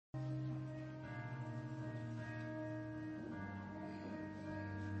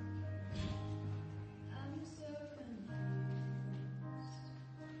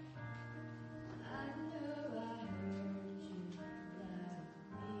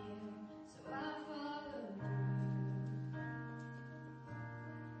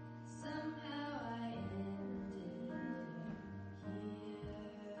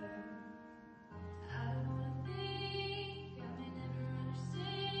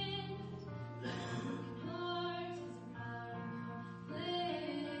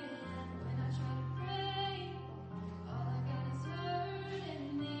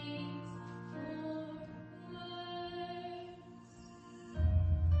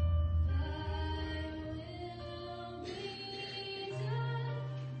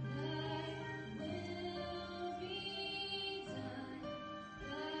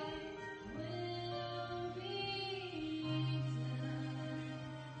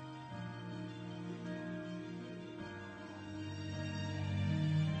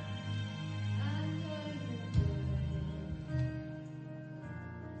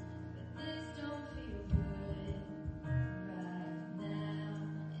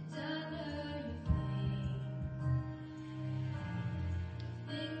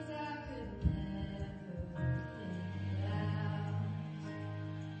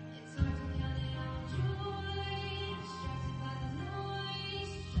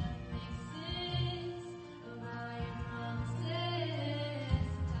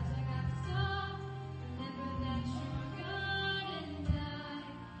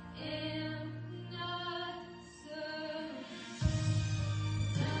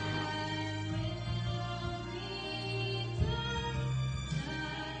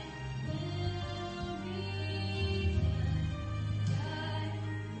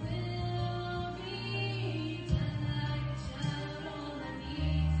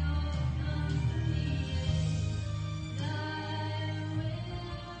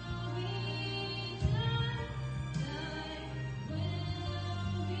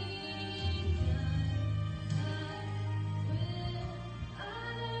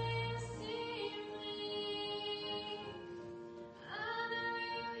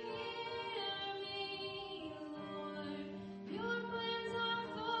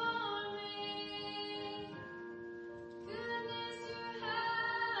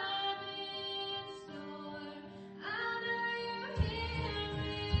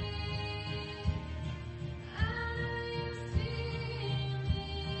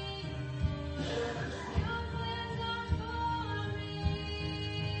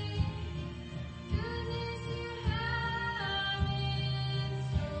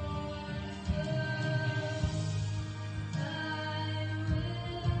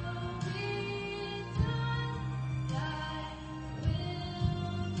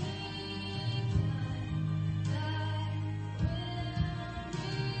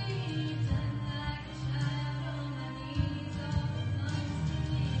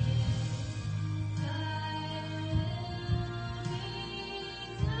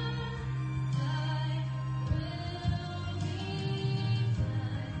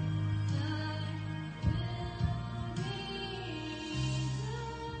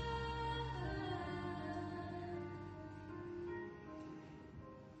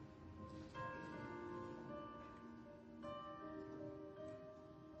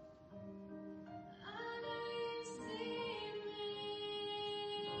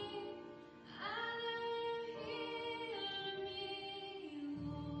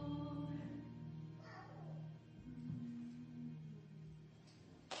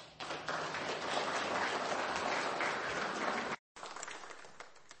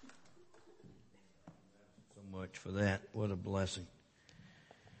for that. What a blessing.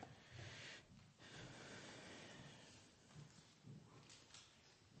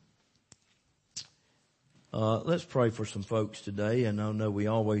 Let's pray for some folks today, and I know we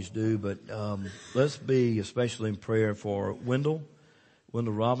always do, but let's be especially in prayer for Wendell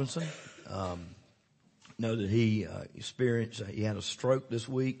Robinson. Know that he had a stroke this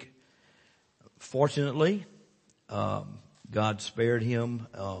week. Fortunately, God spared him.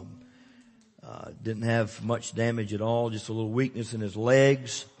 Didn't have much damage at all, just a little weakness in his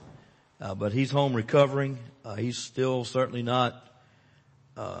legs. But he's home recovering. He's still certainly not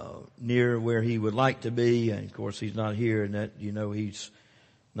near where he would like to be, and of course he's not here, and that he's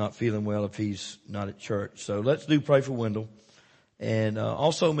not feeling well if he's not at church. So let's pray for Wendell, and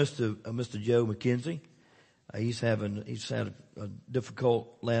also Mr. Joe McKenzie. He's had a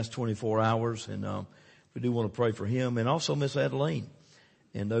difficult last 24 hours, and we do want to pray for him, and also Miss Adeline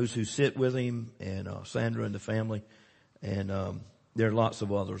and those who sit with him, and Sandra and the family, and there are lots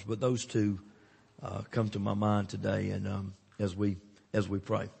of others, but those two come to my mind today, and as we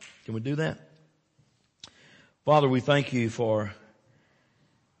pray. Can we do that? Father, we thank you for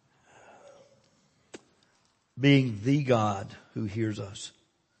being the God who hears us,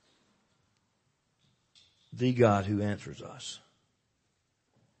 the God who answers us.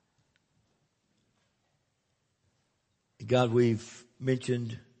 God, we've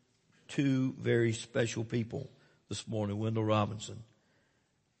mentioned two very special people this morning, Wendell Robinson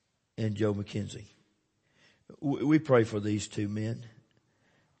and Joe McKenzie. We pray for these two men.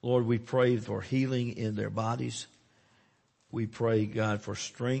 Lord, we pray for healing in their bodies. We pray, God, for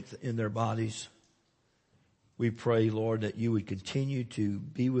strength in their bodies. We pray, Lord, that you would continue to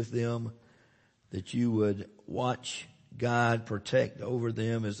be with them, that you would watch, God, protect over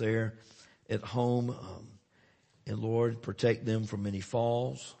them as they're at home. And Lord, protect them from any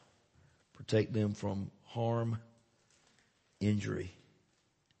falls, protect them from harm, injury.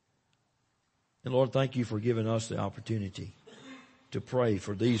 And Lord, thank you for giving us the opportunity to pray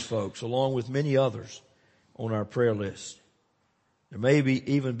for these folks, along with many others on our prayer list. There may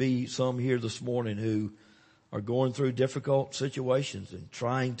even be some here this morning who are going through difficult situations and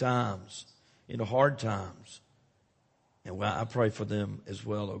trying times, hard times. And I pray for them as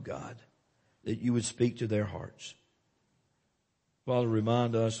well, oh God, that you would speak to their hearts. Father,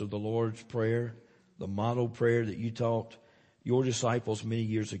 remind us of the Lord's Prayer, the model prayer that you taught your disciples many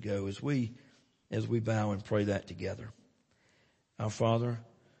years ago, as we bow and pray that together. Our Father,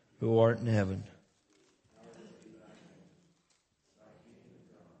 who art in heaven,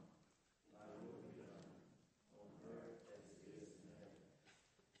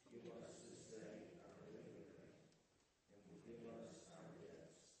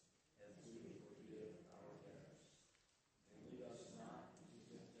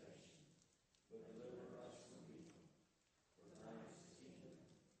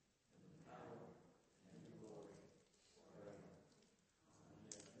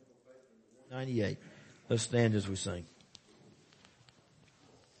 let's stand as we sing.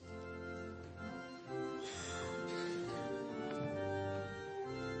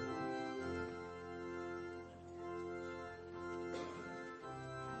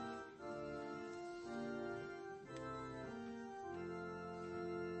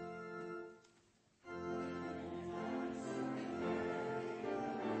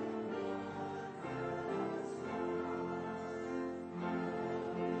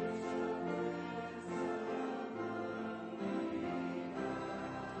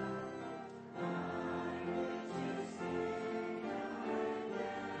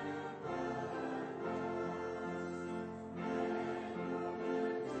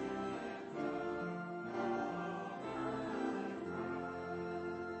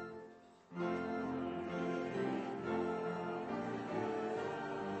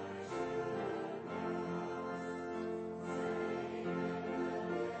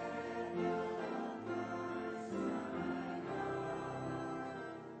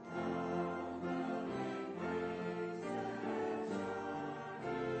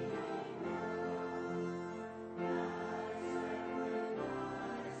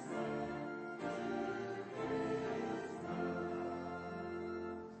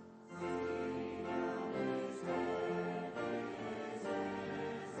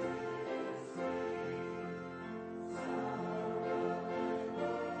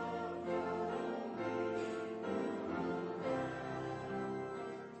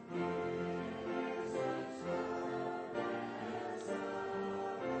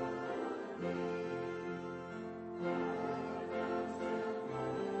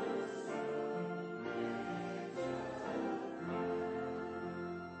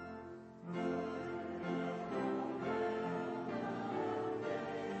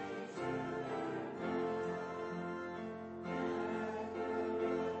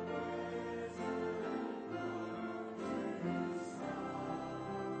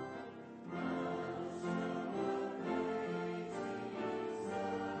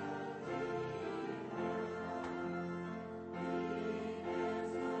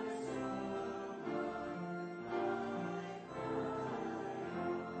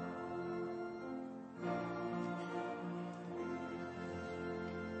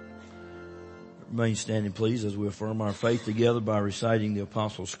 Remain standing, please, as we affirm our faith together by reciting the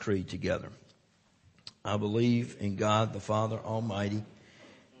Apostles' Creed together. I believe in God the Father Almighty,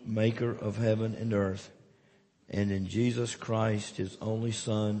 maker of heaven and earth, and in Jesus Christ, his only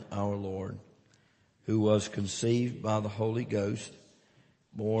Son, our Lord, who was conceived by the Holy Ghost,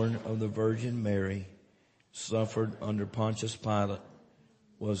 born of the Virgin Mary, suffered under Pontius Pilate,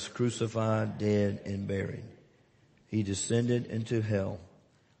 was crucified, dead, and buried. He descended into hell.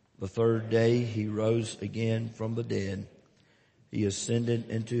 The third day he rose again from the dead. He ascended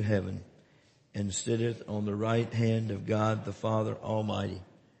into heaven and sitteth on the right hand of God the Father Almighty.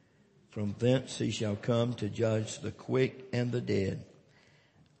 From thence he shall come to judge the quick and the dead.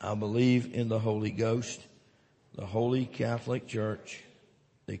 I believe in the Holy Ghost, the Holy Catholic Church,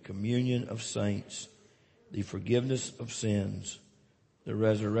 the communion of saints, the forgiveness of sins, the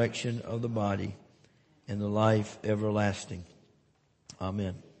resurrection of the body, and the life everlasting.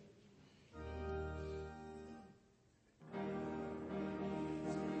 Amen.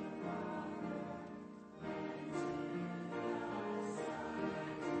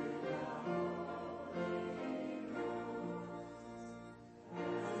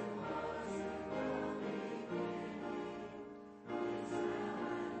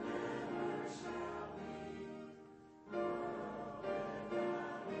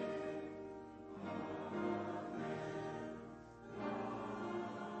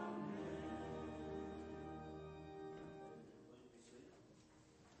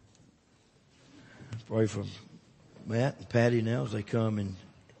 Pray for Matt and Patty now as they come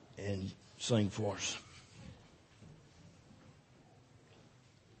and sing for us.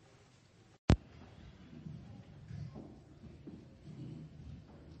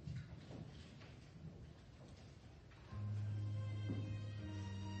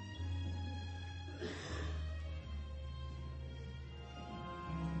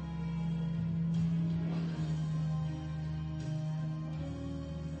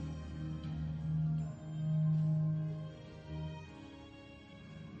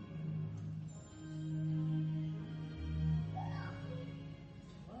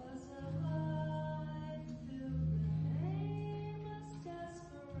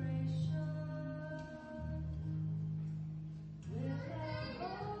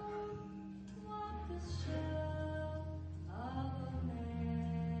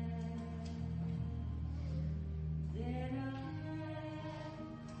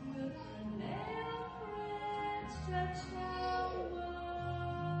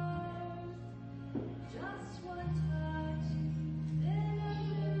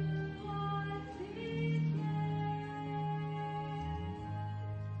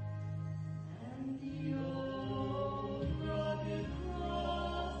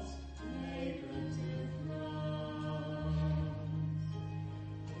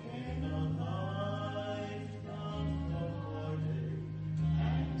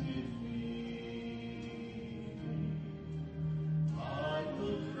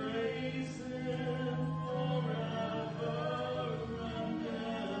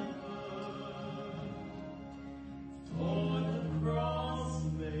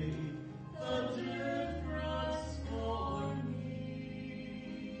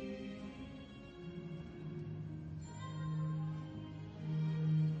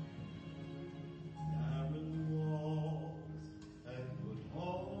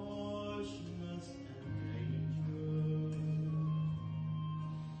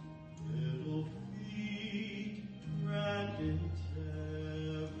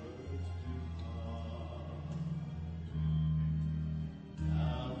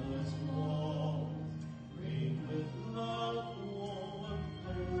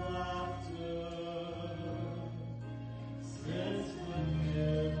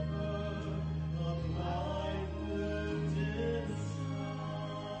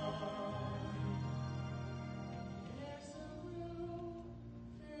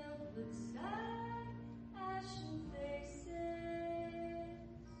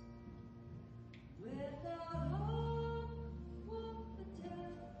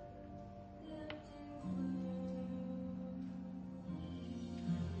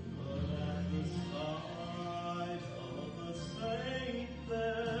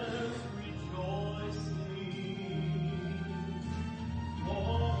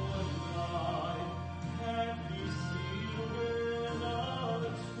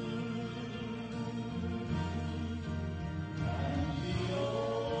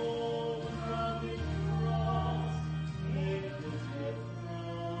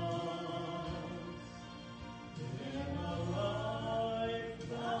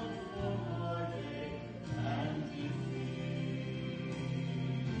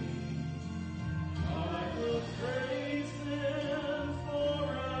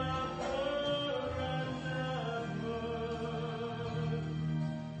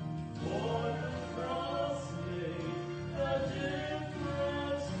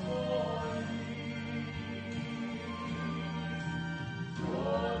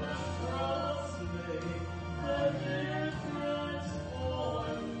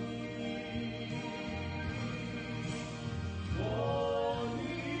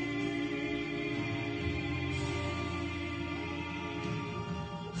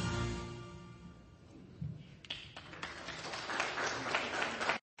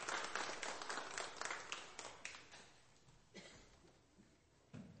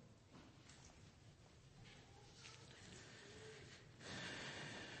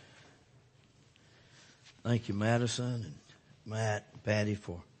 Thank you, Madison and Matt and Patty,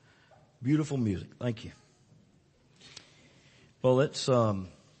 for beautiful music. Thank you. Well, let's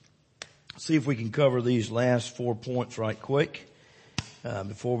see if we can cover these last 4 points right quick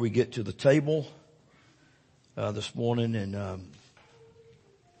before we get to the table this morning. And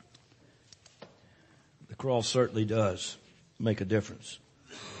the cross certainly does make a difference.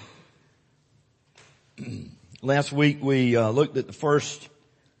 Last week we looked at the first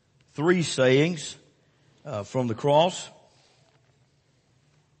 3 sayings from the cross.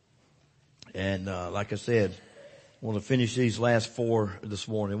 And like I said, I want to finish these last 4 this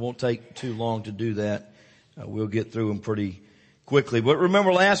morning. It won't take too long to do that. We'll get through them pretty quickly. But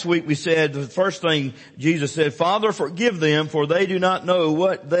remember last week we said the first thing Jesus said, Father, forgive them, for they do not know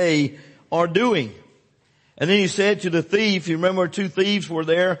what they are doing. And then he said to the thief, you remember 2 thieves were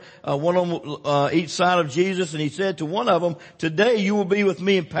there, one on each side of Jesus, and he said to one of them, today you will be with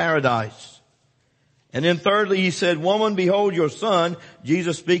me in paradise. And then thirdly he said, woman, behold your son,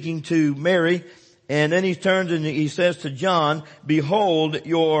 Jesus speaking to Mary. And then he turns and he says to John, behold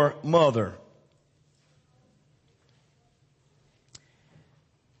your mother.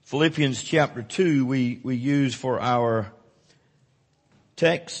 Philippians chapter 2 we use for our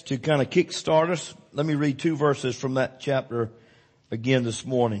text to kind of kickstart us. Let me read 2 verses from that chapter again this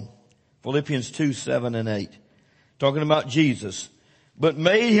morning. Philippians 2, 7 and 8. Talking about Jesus. But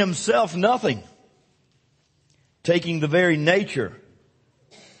made himself nothing, taking the very nature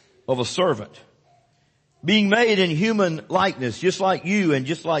of a servant, being made in human likeness, just like you and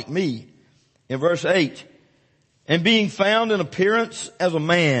just like me. In verse 8, and being found in appearance as a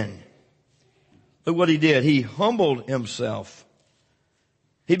man. Look what he did. He humbled himself.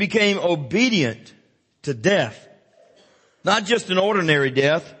 He became obedient to death. Not just an ordinary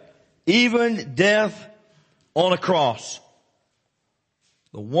death, even death on a cross.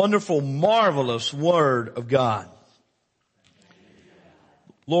 The wonderful, marvelous Word of God.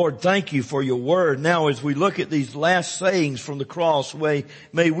 Lord, thank you for your word. Now as we look at these last sayings from the cross, may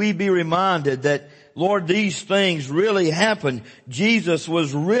we be reminded that, Lord, these things really happened. Jesus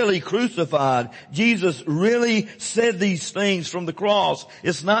was really crucified. Jesus really said these things from the cross.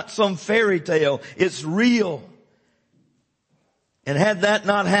 It's not some fairy tale. It's real. And had that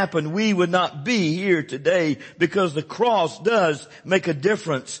not happened, we would not be here today, because the cross does make a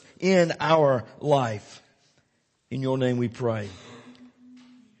difference in our life. In your name we pray.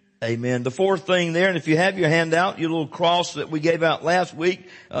 Amen. The 4th thing there, and if you have your handout, your little cross that we gave out last week,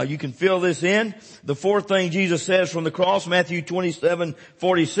 you can fill this in. The 4th thing Jesus says from the cross, Matthew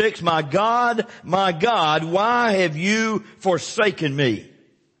 27:46, my God, why have you forsaken me?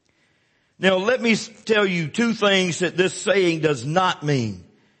 Now let me tell you 2 things that this saying does not mean.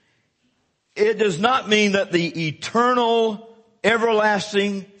 It does not mean that the eternal,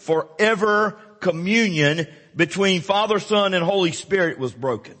 everlasting, forever communion between Father, Son, and Holy Spirit was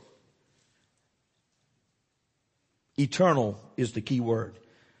broken. Eternal is the key word.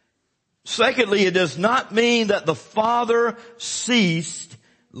 Secondly, it does not mean that the Father ceased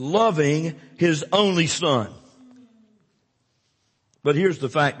loving His only Son. But here's the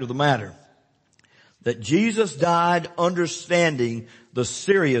fact of the matter. That Jesus died understanding the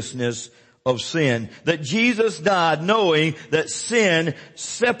seriousness of sin. That Jesus died knowing that sin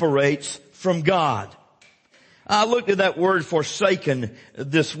separates from God. I looked at that word forsaken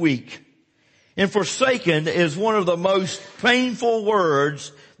this week. And forsaken is one of the most painful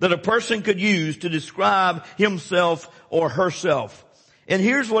words that a person could use to describe himself or herself. And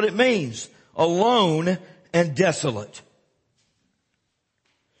here's what it means. Alone and desolate.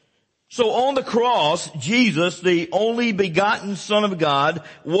 So on the cross, Jesus, the only begotten Son of God,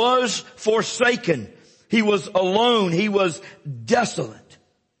 was forsaken. He was alone. He was desolate.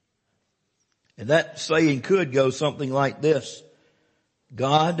 And that saying could go something like this.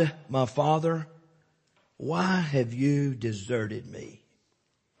 God, my Father, why have you deserted me?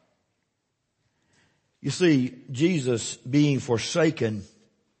 You see, Jesus being forsaken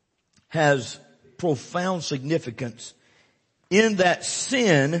has profound significance in that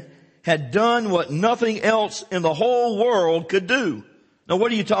sin had done what nothing else in the whole world could do. Now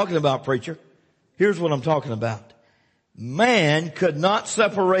what are you talking about, preacher? Here's what I'm talking about. Man could not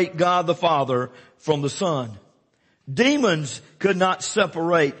separate God the Father from the Son. Demons could not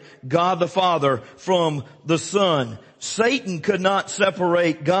separate God the Father from the Son. Satan could not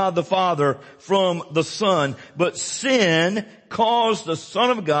separate God the Father from the Son. But sin caused the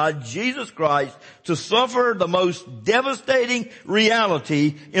Son of God, Jesus Christ, to suffer the most devastating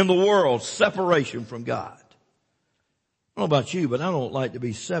reality in the world, separation from God. I don't know about you, but I don't like to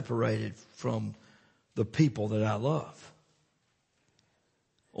be separated from the people that I love.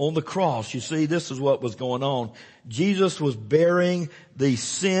 On the cross, you see, this is what was going on. Jesus was bearing the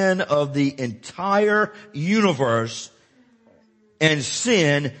sin of the entire universe, and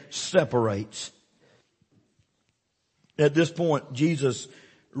sin separates. At this point, Jesus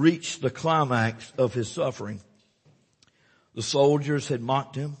reached the climax of his suffering. The soldiers had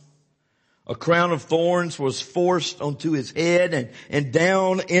mocked him. A crown of thorns was forced onto his head and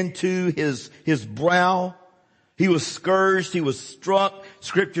down into his brow. He was scourged. He was struck.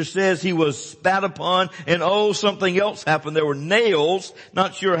 Scripture says he was spat upon. And something else happened. There were nails.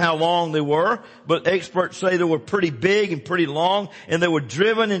 Not sure how long they were, but experts say they were pretty big and pretty long, and they were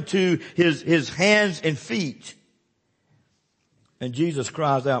driven into his hands and feet. And Jesus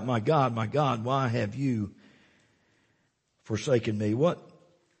cries out, my God, why have you forsaken me? What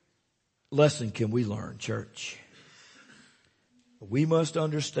lesson can we learn, church? We must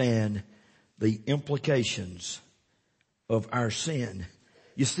understand the implications of our sin.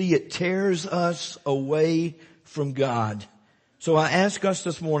 You see, it tears us away from God. So I ask us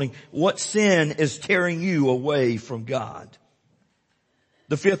this morning, what sin is tearing you away from God?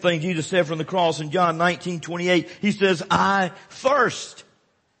 The fifth thing Jesus said from the cross in John 19:28, he says, I thirst.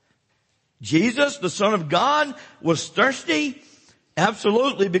 Jesus, the Son of God, was thirsty.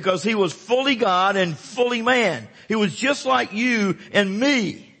 Absolutely, because he was fully God and fully man. He was just like you and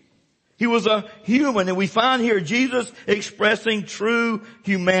me. He was a human, and we find here Jesus expressing true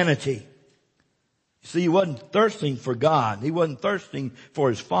humanity. See, he wasn't thirsting for God. He wasn't thirsting for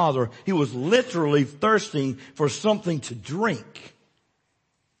his Father. He was literally thirsting for something to drink.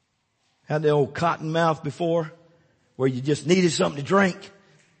 Had the old cotton mouth before, where you just needed something to drink.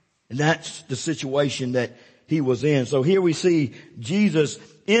 And that's the situation that he was in. So here we see Jesus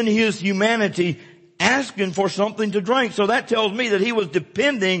in his humanity asking for something to drink. So that tells me that he was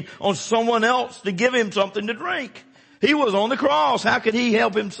depending on someone else to give him something to drink. He was on the cross. How could he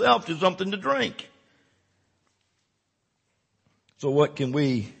help himself to something to drink? So what can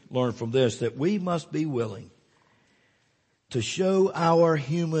we learn from this? That we must be willing to show our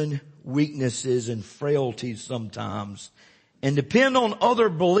human weaknesses and frailties sometimes and depend on other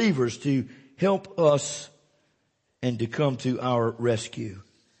believers to help us and to come to our rescue.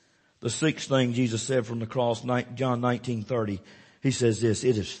 The sixth thing Jesus said from the cross, John 19:30, he says this,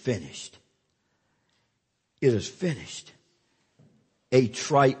 it is finished. It is finished. A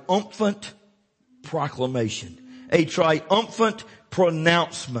triumphant proclamation. A triumphant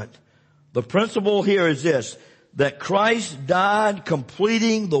pronouncement. The principle here is this, that Christ died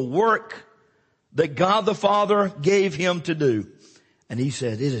completing the work that God the Father gave him to do. And he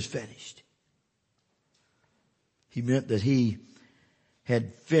said, it is finished. He meant that he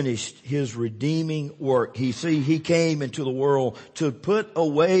had finished his redeeming work. He came into the world to put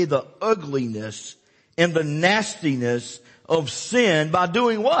away the ugliness and the nastiness of sin by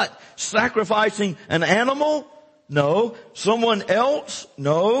doing what? Sacrificing an animal? No. Someone else?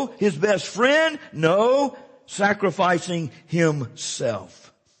 No. His best friend? No. Sacrificing himself.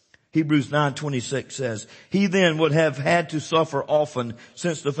 Hebrews 9:26 says, he then would have had to suffer often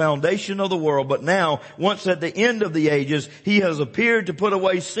since the foundation of the world, but now, once at the end of the ages, he has appeared to put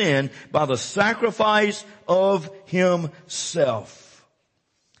away sin by the sacrifice of himself.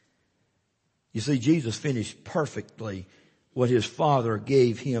 You see, Jesus finished perfectly what his Father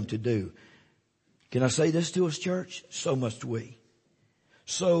gave him to do. Can I say this to us, church? So must we.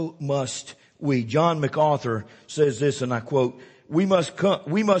 So must we. John MacArthur says this, and I quote, we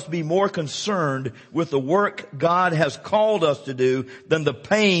must be more concerned with the work God has called us to do than the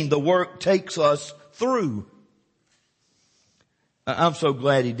pain the work takes us through. I'm so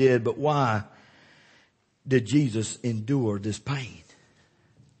glad he did, but why did Jesus endure this pain?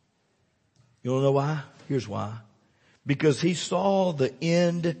 You want to know why? Here's why. Because he saw the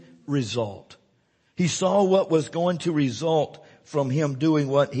end result. He saw what was going to result from him doing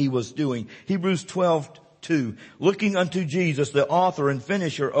what he was doing. Hebrews 12:2, looking unto Jesus, the author and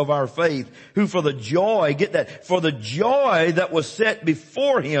finisher of our faith, who for the joy, get that, for the joy that was set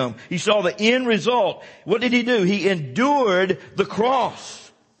before him, he saw the end result. What did he do? He endured the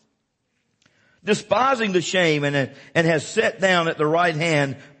cross, despising the shame, and has sat down at the right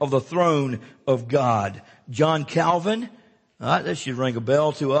hand of the throne of God. John Calvin, this should ring a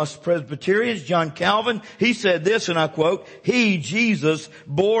bell to us Presbyterians. John Calvin, he said this, and I quote, he, Jesus,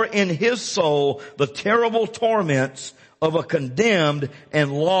 bore in his soul the terrible torments of a condemned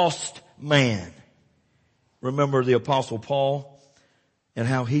and lost man. Remember the Apostle Paul and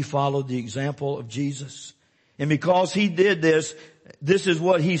how he followed the example of Jesus? And because he did this, this is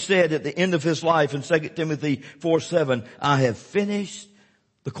what he said at the end of his life in 2 Timothy 4:7, I have finished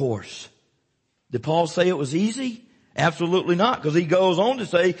the course. Did Paul say it was easy? Absolutely not, because he goes on to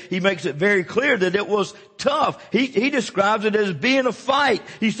say, he makes it very clear that it was tough. He describes it as being a fight.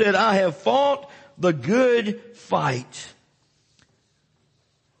 He said, I have fought the good fight.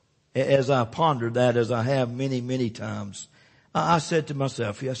 As I pondered that, as I have many, many times, I said to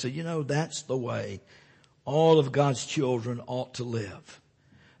myself, I said, that's the way all of God's children ought to live.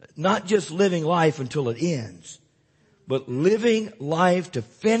 Not just living life until it ends, but living life to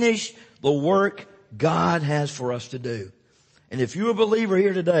finish the work God has for us to do. And if you're a believer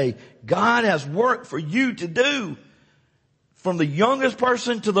here today, God has work for you to do. From the youngest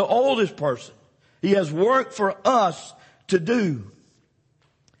person to the oldest person, He has work for us to do.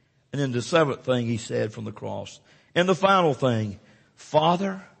 And then the seventh thing He said from the cross. And the final thing,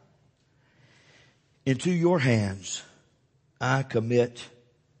 Father, into your hands I commit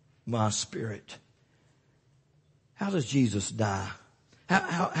my spirit. How does Jesus die?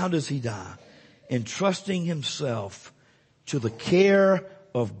 How does He die? Entrusting Himself to the care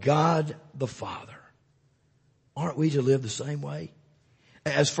of God the Father. Aren't we to live the same way?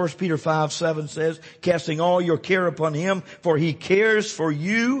 As 1 Peter 5:7 says, casting all your care upon Him, for He cares for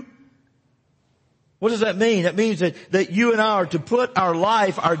you. What does that mean? That means that you and I are to put our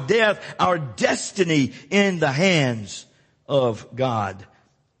life, our death, our destiny in the hands of God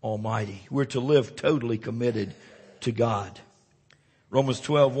Almighty. We're to live totally committed to God. Romans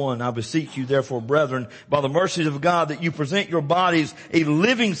 12:1, I beseech you therefore, brethren, by the mercies of God, that you present your bodies a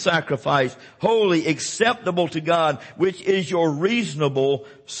living sacrifice, holy, acceptable to God, which is your reasonable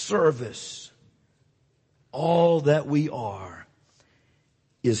service. All that we are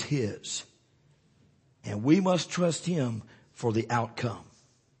is His. And we must trust Him for the outcome.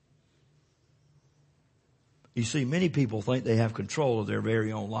 You see, many people think they have control of their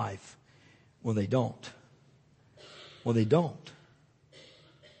very own life when they don't. When they don't.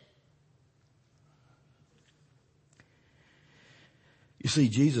 You see,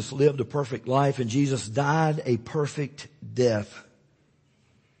 Jesus lived a perfect life and Jesus died a perfect death.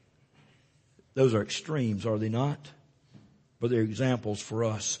 Those are extremes, are they not? But they're examples for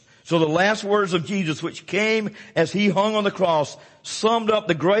us. So the last words of Jesus, which came as He hung on the cross, summed up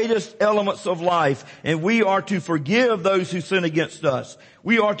the greatest elements of life. And we are to forgive those who sin against us.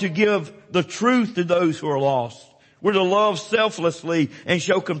 We are to give the truth to those who are lost. We're to love selflessly and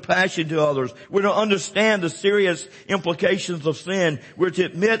show compassion to others. We're to understand the serious implications of sin. We're to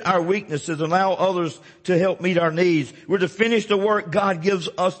admit our weaknesses and allow others to help meet our needs. We're to finish the work God gives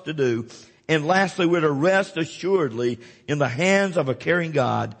us to do. And lastly, we're to rest assuredly in the hands of a caring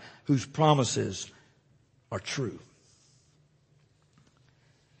God whose promises are true.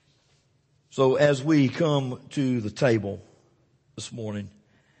 So as we come to the table this morning,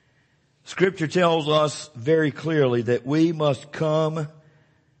 Scripture tells us very clearly that we must come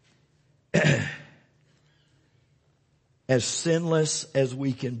as sinless as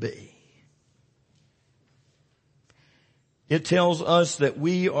we can be. It tells us that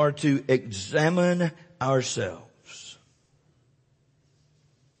we are to examine ourselves.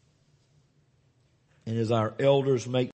 And as our elders make